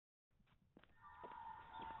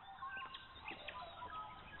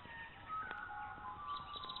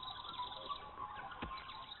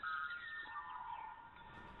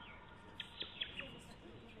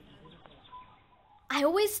I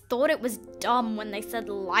always thought it was dumb when they said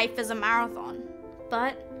life is a marathon.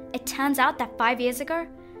 But it turns out that 5 years ago,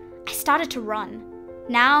 I started to run.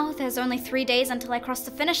 Now there's only 3 days until I cross the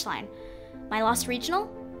finish line. My last regional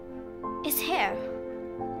is here.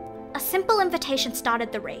 A simple invitation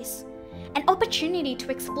started the race. An opportunity to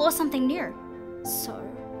explore something new. So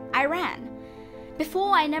I ran.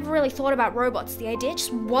 Before, I never really thought about robots. The idea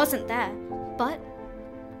just wasn't there. But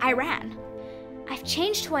I ran. I've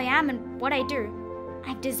changed who I am and what I do.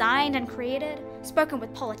 I've designed and created, spoken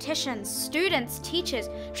with politicians, students, teachers,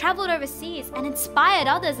 traveled overseas, and inspired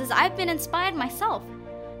others as I've been inspired myself.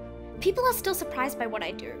 People are still surprised by what I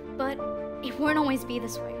do, but it won't always be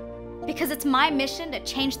this way. Because it's my mission to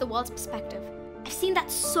change the world's perspective. I've seen that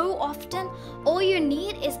so often, all you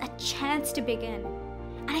need is a chance to begin.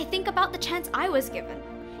 And I think about the chance I was given,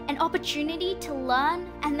 an opportunity to learn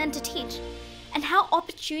and then to teach, and how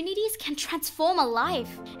opportunities can transform a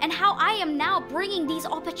life, and how I am now bringing these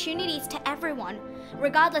opportunities to everyone,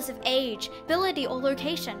 regardless of age, ability, or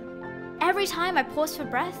location. Every time I pause for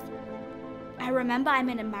breath, I remember I'm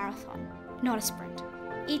in a marathon, not a sprint.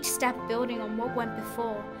 Each step building on what went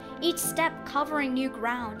before, each step covering new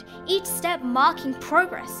ground, each step marking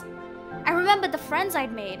progress. I remember the friends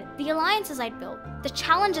I'd made, the alliances I'd built, the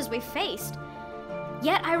challenges we faced.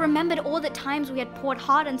 Yet I remembered all the times we had poured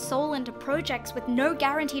heart and soul into projects with no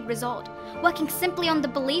guaranteed result, working simply on the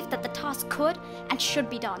belief that the task could and should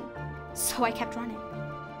be done. So I kept running.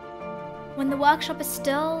 When the workshop is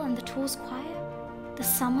still and the tools quiet, the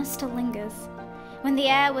summer still lingers. When the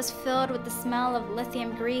air was filled with the smell of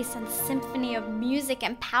lithium grease and the symphony of music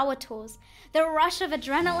and power tools, the rush of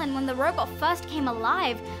adrenaline when the robot first came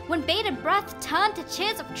alive, when bated breath turned to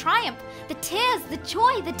cheers of triumph, the tears, the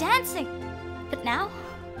joy, the dancing. But now,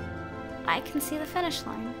 I can see the finish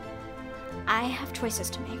line. I have choices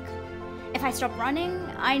to make. If I stop running,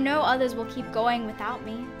 I know others will keep going without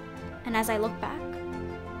me. And as I look back,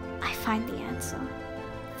 I find the answer.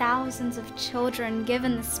 Thousands of children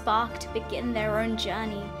given the spark to begin their own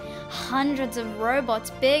journey. Hundreds of robots,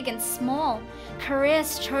 big and small.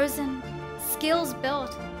 Careers chosen, skills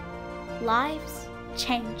built, lives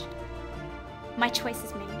changed. My choice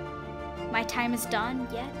is made. My time is done,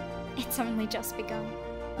 yet it's only just begun.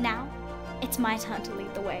 Now, it's my turn to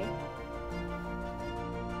lead the way.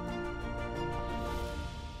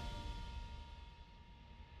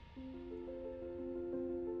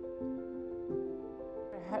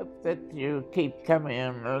 I hope that you keep coming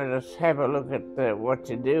and let us have a look at what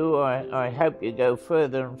you do. I hope you go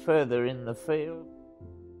further and further in the field.